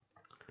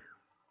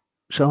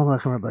Shalom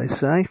Aleichem Rabbi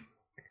Isai.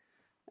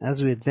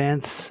 As we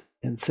advance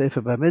in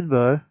Sefer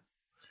Bamidbar,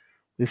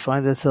 we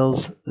find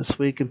ourselves this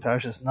week in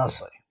Parshas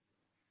Nasso.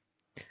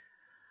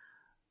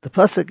 The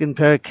pasuk in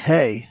Perek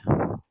Hey,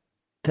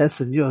 Tes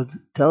and Yud,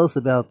 tell us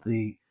about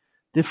the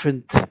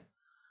different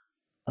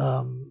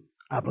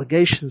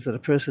obligations that a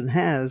person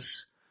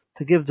has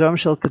to give Dram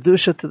Shel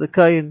Kedusha to the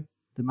Kayin,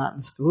 the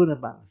Matnas Kahuna,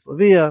 Matnas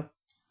Levia,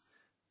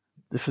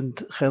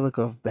 different chelik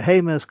of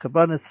Behemoths,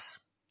 Kabbanis.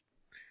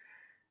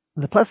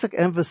 The pasuk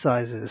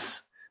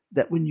emphasizes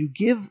that when you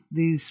give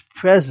these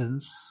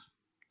presents,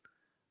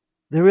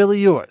 they're really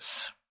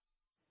yours.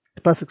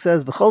 The pasuk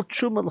says, "V'chol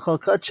truma l'chol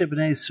kadshe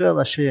b'nei Yisrael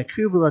asher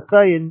yakrivu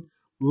lakayin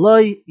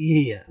loy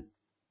yiyeh."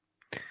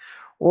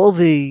 All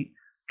the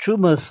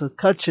trumas of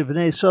kadshe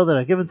b'nei Yisrael that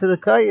are given to the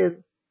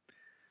kayin,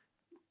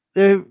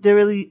 they're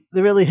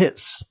really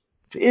his.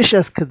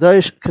 V'ishas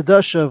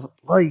kadoshav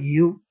loy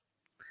yiyu.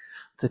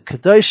 The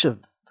kadoshav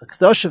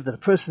that a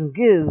person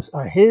gives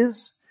are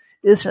his.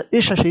 Isha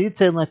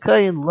sheyitein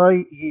lakayin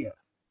loy yiyeh.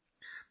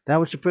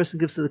 That which a person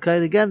gives to the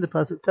kayin, again, the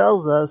pasuk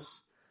tells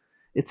us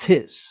it's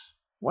his.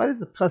 Why does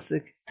the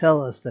pasuk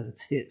tell us that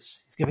it's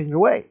his? He's giving it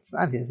away. It's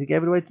not his. He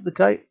gave it away to the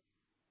kite.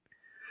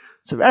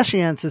 So Rashi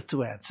answers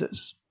two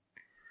answers.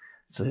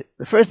 So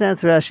the first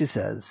answer Rashi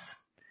says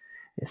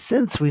is,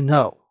 since we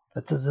know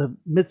that there's a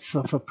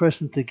mitzvah for a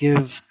person to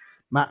give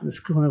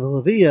matnas kahuna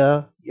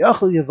v'leviyah,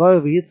 yachol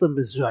yavayu v'yitlam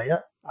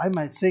b'zraya, I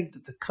might think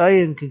that the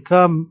kayin can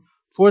come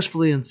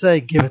forcefully and say,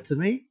 give it to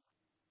me.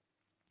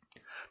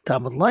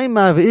 Tamad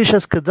laima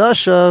v'ishas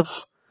kadashav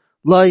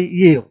la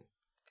yiyu.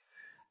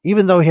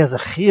 Even though he has a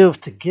chiyuv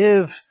to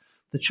give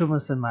the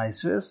chumas and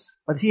maasros,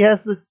 but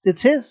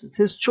it's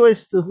his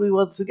choice to who he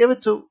wants to give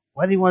it to,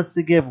 what he wants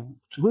to give,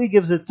 to who he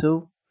gives it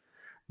to.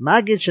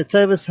 Magid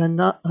shetevus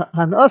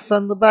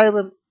hanasan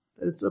l'baylim.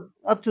 It's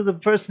up to the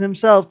person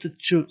himself to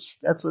choose.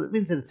 That's what it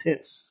means, that it's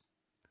his.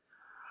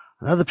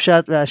 Another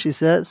pshat Rashi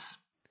says,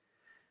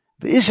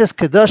 v'ishas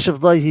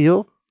kadashav lo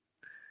yiyu.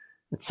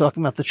 It's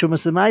talking about the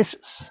chumas and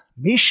maasros.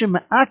 Misha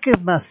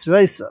ma'akev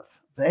masreisav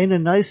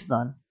ve'ena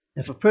noisnan.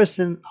 If a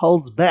person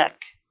holds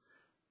back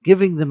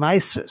giving the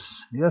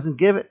maasros, he doesn't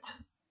give it,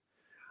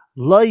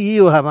 lo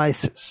yiyu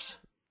ha-maasros.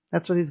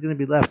 That's what he's going to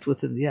be left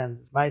with in the end,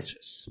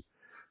 maasros.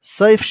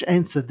 Seif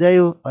she'ein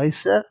sadeu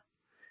oiseh.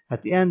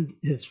 At the end,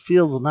 his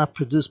field will not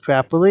produce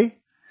properly.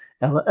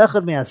 Ela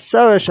echad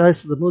me'asara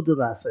she'oiseh lemud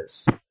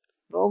l'afes. It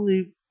will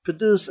only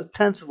produce a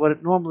tenth of what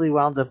it normally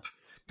wound up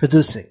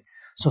producing.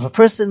 So if a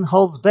person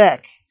holds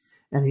back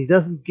and he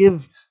doesn't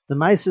give the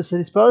maasros that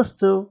he's supposed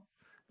to,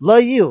 lo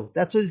yiyu,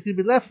 that's what he's going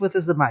to be left with,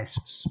 is the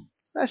maasros.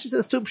 Rashi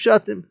says two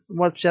pshatim,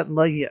 one pshat and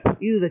lo yiyu.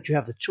 Either that you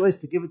have the choice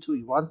to give it to who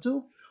you want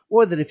to,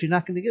 or that if you're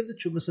not going to give the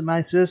chumas and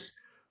maasros,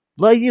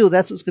 lo yiyu,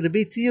 that's what's going to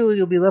be to you.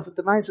 You'll be left with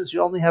the maasros.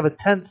 You only have a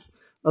tenth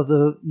of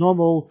the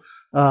normal,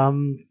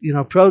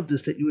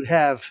 produce that you would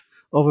have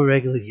over a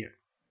regular year.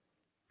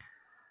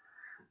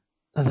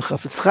 And the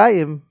Chafetz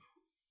Chaim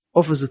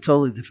offers a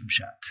totally different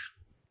pshat.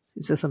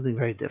 He says something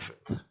very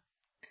different.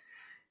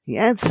 He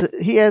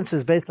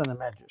answers based on a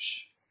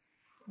medrash.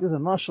 There's a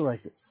mashal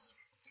like this.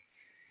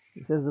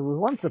 He says there was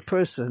once a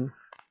person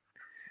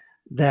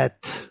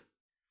that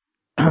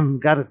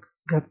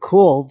got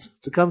called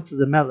to come to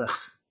the Melech,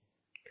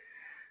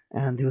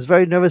 and he was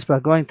very nervous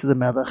about going to the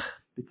Melech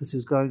because he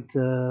was going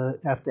to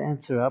have to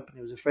answer up, and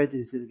he was afraid that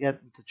he's going to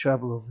get into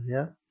trouble over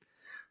there.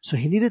 So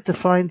he needed to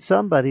find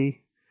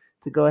somebody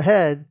to go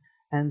ahead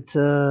and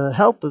to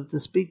help him to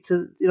speak for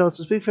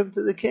him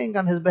to the king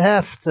on his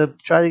behalf, to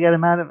try to get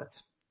him out of it.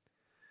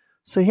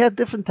 So he had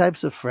different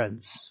types of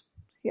friends.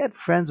 He had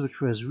friends which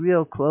were his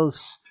real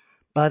close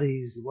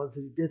buddies, the ones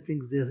that he did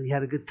things with, he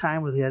had a good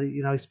time with,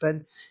 he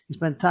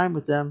spent time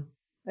with them.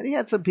 And he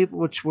had some people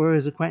which were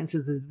his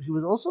acquaintances that he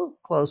was also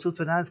close with,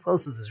 but not as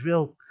close as his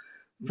real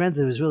friends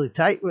that he was really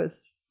tight with.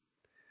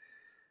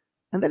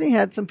 And then he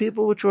had some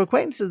people which were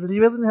acquaintances that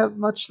he really didn't have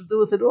much to do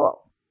with at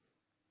all.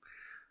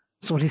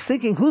 So when he's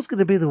thinking, who's going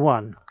to be the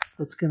one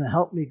that's going to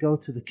help me go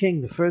to the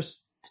king, the first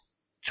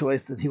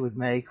choice that he would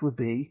make would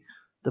be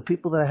the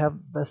people that I have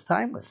the best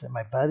time with. They're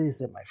my buddies,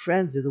 they're my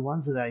friends, they're the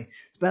ones that I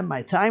spend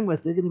my time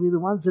with. They're going to be the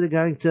ones that are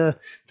going to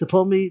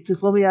pull me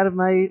out of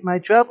my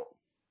trouble.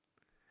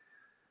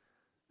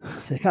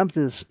 So he comes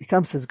to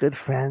his good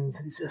friends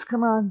and he says,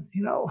 come on,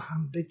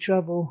 I'm in big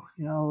trouble.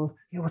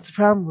 What's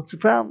the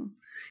problem?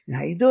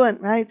 How you doing,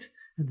 right?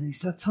 And then he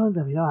starts telling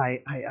them,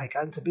 I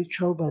got into big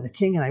trouble by the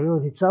king and I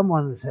really need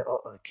someone. And they say,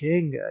 oh, the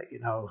king,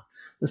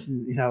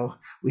 listen,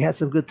 we had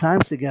some good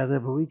times together,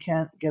 but we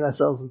can't get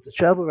ourselves into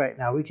trouble right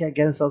now. We can't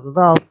get ourselves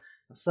involved.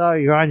 I'm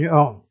sorry, you're on your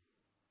own.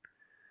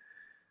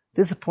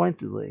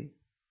 Disappointedly,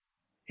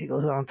 he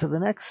goes on to the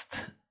next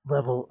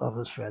level of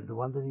his friend, the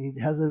one that he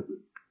has a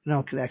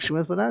connection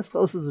with, but not as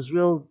close as his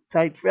real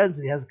tight friends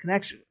that he has a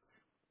connection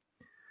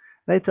with.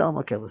 They tell him,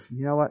 okay, listen,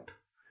 you know what?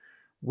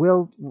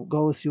 We'll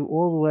go with you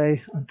all the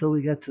way until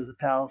we get to the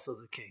palace of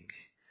the king.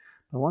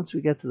 But once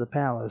we get to the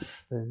palace,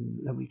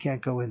 then we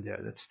can't go in there.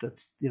 That's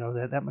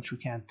that much we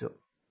can't do.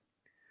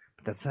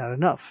 But that's not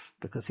enough,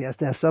 because he has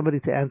to have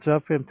somebody to answer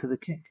up for him to the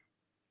king.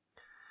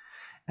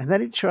 And then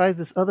he tries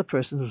this other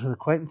person who's an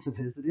acquaintance of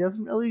his that he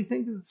doesn't really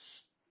think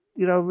is,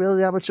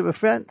 really that much of a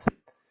friend.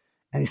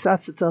 And he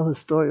starts to tell his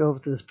story over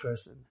to this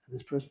person. And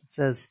this person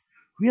says,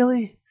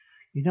 really?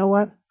 You know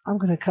what? I'm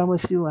going to come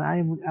with you, and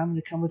I'm going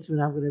to come with you,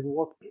 and I'm going to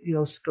walk,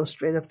 go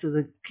straight up to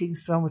the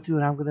king's throne with you,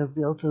 and I'm going to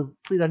be able to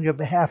plead on your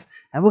behalf,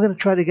 and we're going to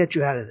try to get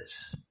you out of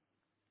this.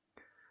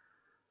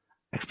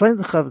 Explains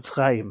the Chavetz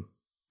Chaim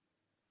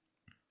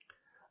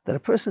that a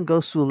person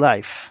goes through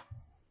life,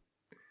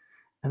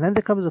 and then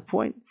there comes a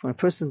point when a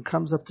person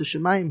comes up to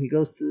Shemayim, he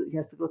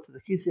has to go to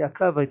the Kisei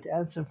HaKavod to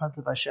answer in front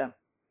of Hashem.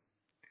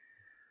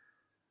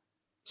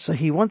 So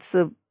he wants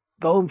to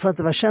go in front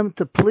of Hashem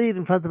to plead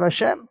in front of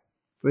Hashem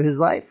for his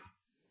life.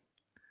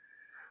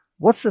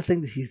 What's the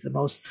thing that he's the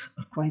most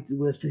acquainted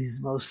with, that he's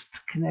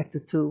most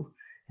connected to?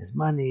 His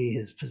money,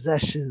 his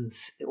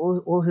possessions,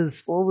 all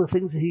the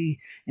things that he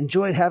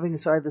enjoyed having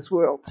inside this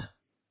world.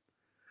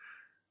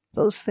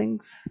 Those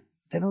things,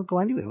 they don't go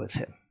anywhere with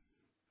him.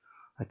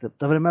 Like the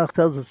David HaMelech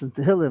tells us in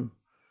Tehillim,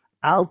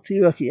 Al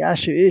tira ki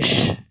asher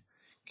ish,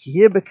 ki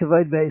yir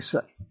bekavod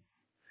be'esai.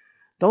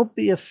 Don't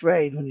be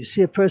afraid when you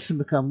see a person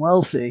become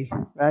wealthy,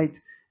 right?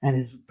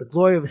 And the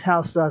glory of his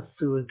house starts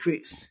to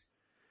increase.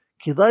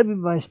 After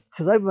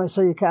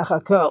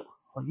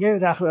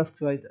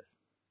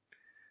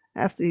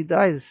he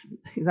dies,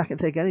 he's not going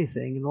to take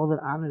anything, and all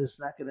that honor is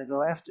not going to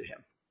go after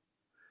him.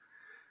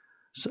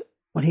 So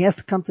when he has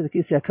to come to the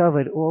Kisei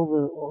HaKavod,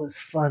 all his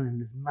fun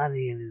and his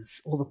money and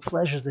all the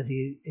pleasures that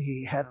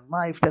he had in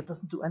life, that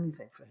doesn't do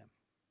anything for him.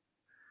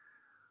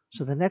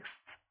 So the next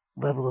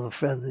level of a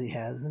friend that he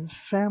has is his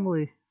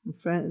family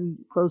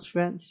and close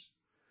friends.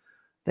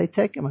 They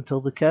take him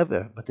until the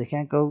kever, but they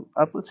can't go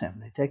up with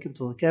him. They take him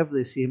till the kever,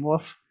 they see him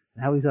off,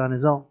 and now he's on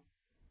his own.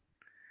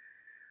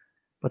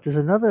 But there's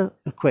another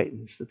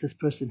acquaintance that this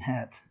person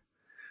had,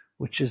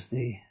 which is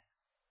the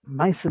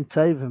Maisim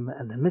Tovim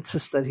and the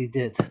mitzvahs that he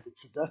did, the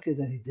tzedakah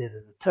that he did,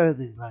 and the Torah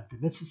that he learned, the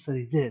mitzvahs that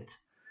he did.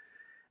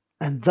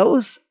 And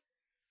those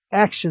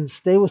actions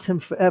stay with him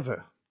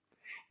forever.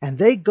 And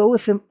they go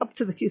with him up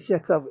to the Kisei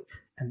HaKavod.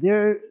 And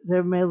they're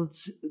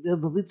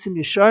melitzim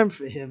yesharim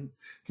for him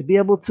to be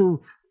able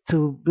to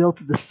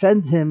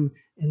defend him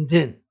in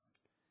din.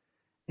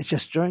 It's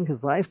just during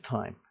his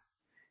lifetime,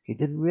 he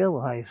didn't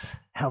realize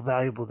how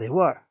valuable they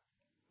were.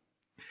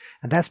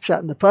 And that's pshat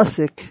in the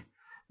pasuk,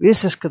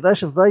 V'yisrash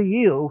kadashim lo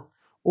yiyu,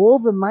 all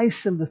the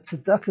maisim, the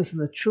tzedakahs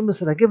and the trumas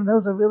that are given,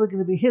 those are really going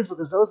to be his,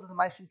 because those are the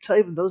maisim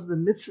tovim, those are the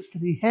mitzvahs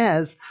that he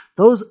has,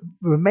 those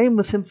remain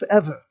with him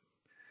forever.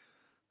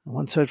 I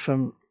once heard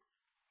from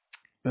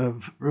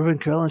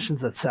Reuven Kerlin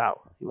Zatzal.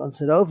 He once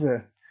said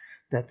over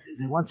that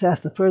they once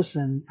asked the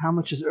person how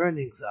much his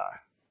earnings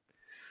are.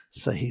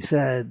 So he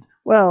said,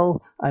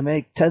 well, I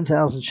make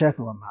 10,000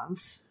 shekel a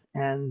month,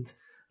 and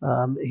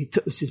he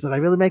says, but I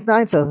really make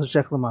 9,000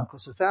 shekel a month,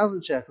 because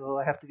 1,000 shekel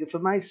I have to give for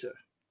Meiser.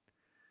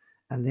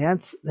 And the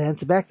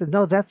answer back to,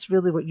 no, that's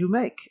really what you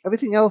make.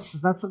 Everything else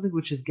is not something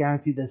which is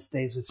guaranteed that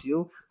stays with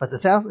you, but the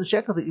 1,000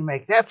 shekel that you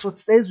make, that's what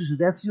stays with you,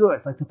 that's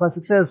yours. Like the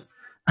pasuk says,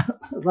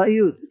 not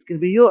you, it's going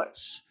to be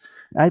yours.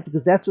 Right?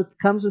 Because that's what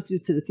comes with you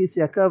to the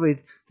Kisei HaKavod,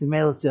 to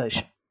Meilitz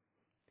Yosh.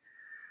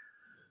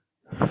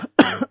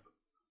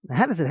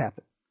 How does it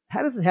happen?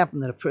 How does it happen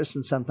that a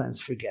person sometimes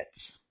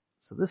forgets?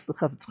 So this, the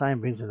Chavetz Chaim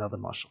brings another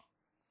mashal.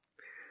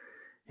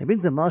 He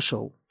brings a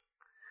mashal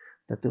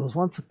that there was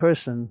once a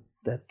person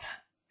that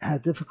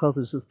had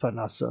difficulties with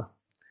Parnasa,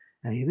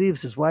 and he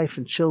leaves his wife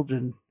and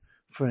children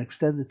for an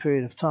extended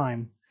period of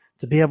time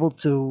to be able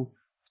to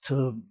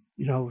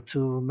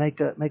make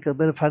a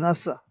bit of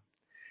Parnasa.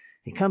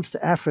 He comes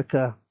to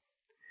Africa,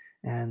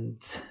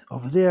 and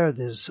over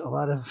there's a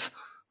lot of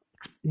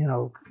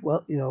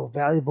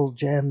valuable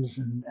gems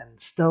and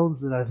stones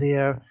that are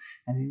there,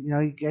 and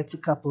he gets a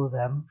couple of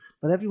them,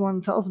 but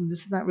everyone tells him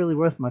this is not really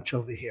worth much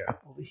over here.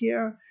 Over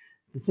here,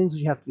 the things that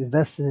you have to be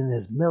invested in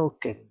is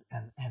milk and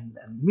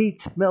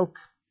meat, milk.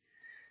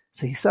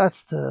 So he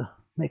starts to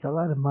make a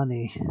lot of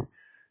money,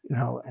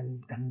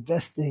 and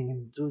investing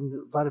and doing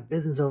a lot of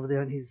business over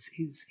there, and he's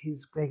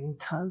making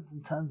tons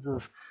and tons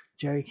of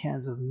jerry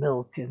cans of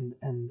milk and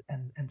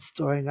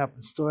storing up,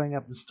 and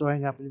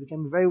he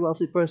became a very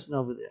wealthy person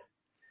over there.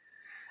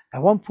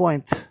 At one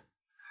point,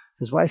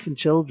 his wife and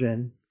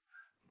children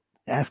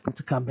asked him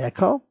to come back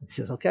home. He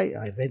says, okay,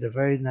 I made a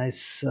very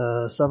nice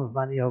sum of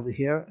money over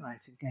here, and I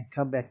think I can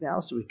come back now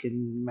so we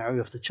can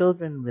marry off the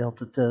children and be able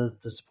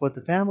to support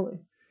the family.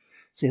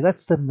 So he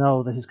lets them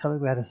know that he's coming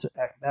back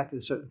at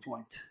a certain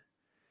point.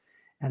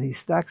 And he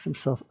stacks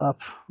himself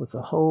up with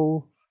a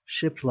whole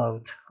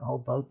shipload, a whole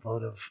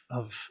boatload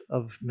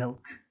of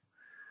milk.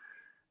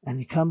 And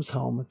he comes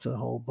home. It's a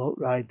whole boat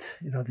ride,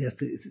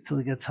 until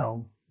he gets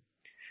home.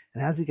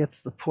 And as he gets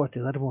to the port, they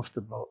let him off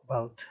the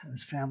boat, and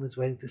his family's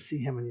waiting to see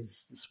him, and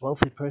he's this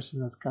wealthy person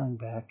that's coming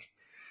back.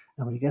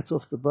 And when he gets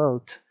off the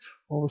boat,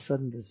 all of a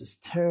sudden there's this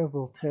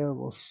terrible,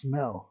 terrible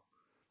smell,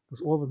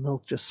 because all the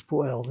milk just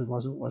spoiled and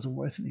wasn't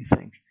worth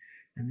anything.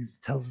 And he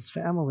tells his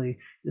family,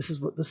 this is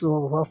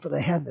all the wealth that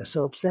I had. They're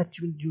so upset.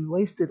 You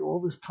wasted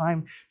all this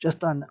time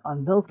just on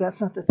milk.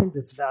 That's not the thing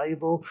that's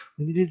valuable.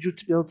 We needed you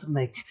to be able to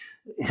make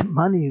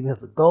money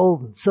with the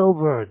gold and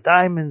silver or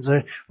diamonds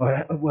or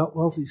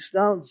wealthy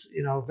stones,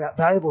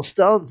 valuable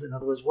stones. In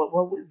other words,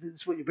 this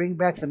is what you bring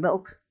back, the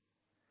milk.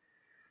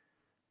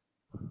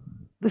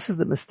 This is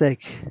the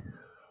mistake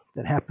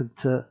that happened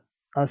to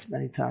us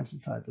many times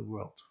inside the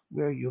world.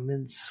 We're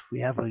humans.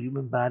 We have a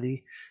human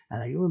body,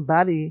 and a human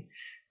body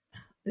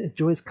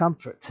enjoys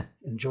comfort,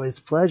 enjoys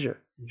pleasure,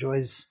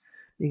 enjoys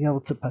being able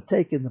to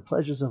partake in the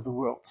pleasures of the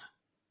world.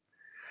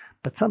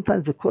 But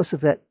sometimes because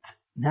of that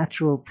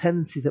natural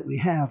tendency that we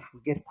have,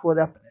 we get caught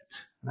up in it.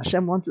 And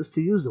Hashem wants us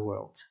to use the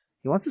world.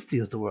 He wants us to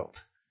use the world.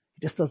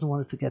 He just doesn't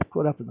want us to get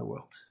caught up in the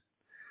world.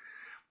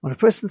 When a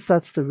person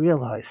starts to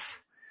realize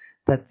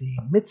that the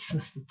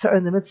mitzvahs, the Torah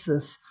and the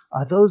mitzvahs,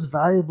 are those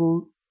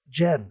valuable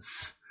gems,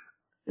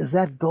 is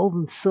that gold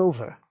and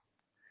silver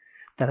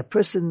that a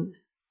person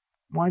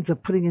winds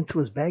up putting into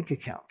his bank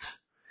account.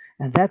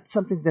 And that's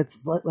something that's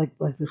like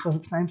the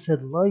Chofetz Chaim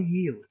said, lo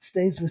yiyu, it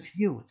stays with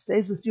you. It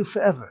stays with you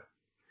forever.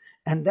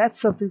 And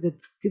that's something that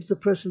gives the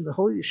person the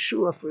whole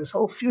Yeshua for his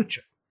whole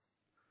future.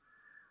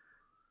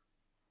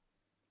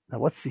 Now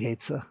what's the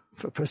Eitzah?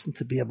 For a person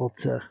to be able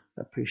to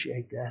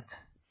appreciate that,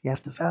 you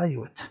have to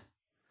value it.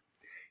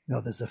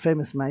 There's a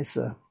famous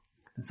Maisa,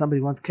 and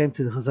somebody once came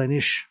to the Chazon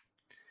Ish.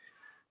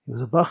 He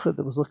was a bacher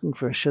that was looking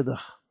for a shidduch.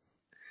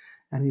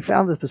 And he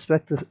found the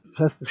prospective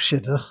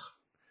shidduch,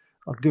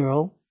 a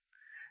girl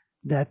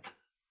that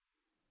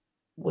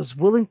was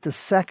willing to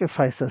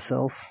sacrifice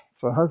herself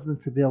for a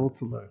husband to be able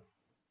to learn.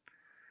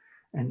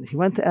 And he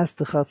went to ask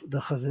the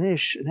Chazon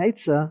Ish, an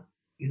Eitzah,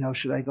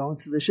 should I go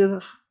into the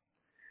shidduch?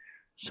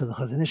 So the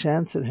Chazon Ish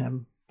answered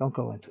him, don't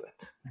go into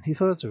it. And he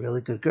thought it's a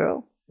really good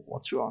girl.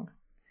 What's wrong?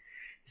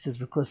 He says,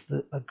 because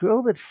a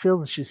girl that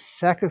feels that she's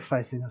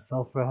sacrificing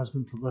herself for her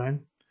husband to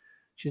learn,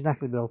 she's not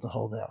going to be able to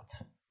hold out.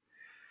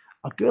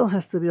 A girl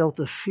has to be able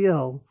to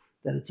feel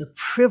that it's a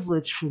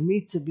privilege for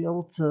me to be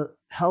able to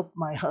help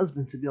my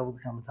husband to be able to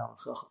become a Talmid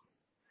Chacham.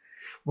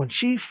 When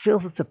she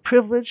feels it's a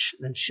privilege,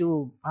 then she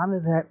will honor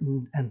that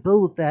and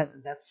build with that,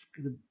 and that's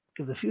going to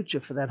give the future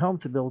for that home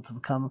to be able to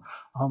become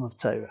a home of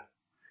Torah.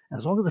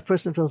 As long as a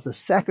person feels the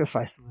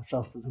sacrifice of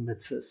himself to the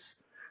mitzvahs,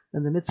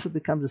 then the mitzvah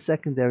becomes a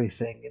secondary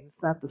thing, and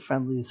it's not the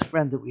friendliest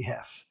friend that we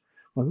have.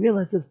 When we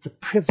realize that it's a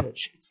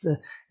privilege,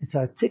 it's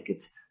our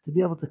ticket to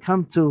be able to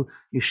come to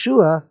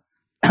Yeshua,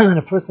 and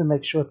a person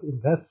makes sure to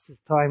invest his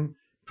time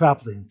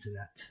properly into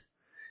that.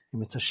 In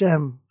Mitzvah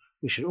Hashem,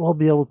 we should all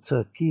be able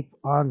to keep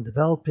on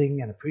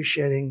developing and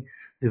appreciating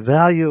the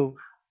value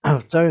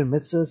of Torah and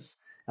mitzvahs,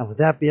 and with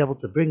that be able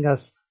to bring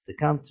us to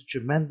come to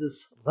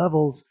tremendous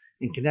levels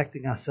in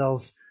connecting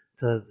ourselves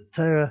to the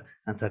Torah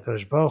and to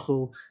HaKadosh Baruch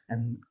Hu,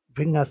 and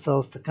bring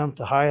ourselves to come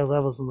to higher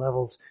levels and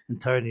levels in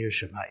Torah and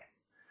Yerushalayim.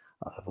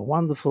 Have a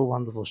wonderful,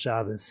 wonderful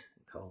Shabbos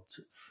called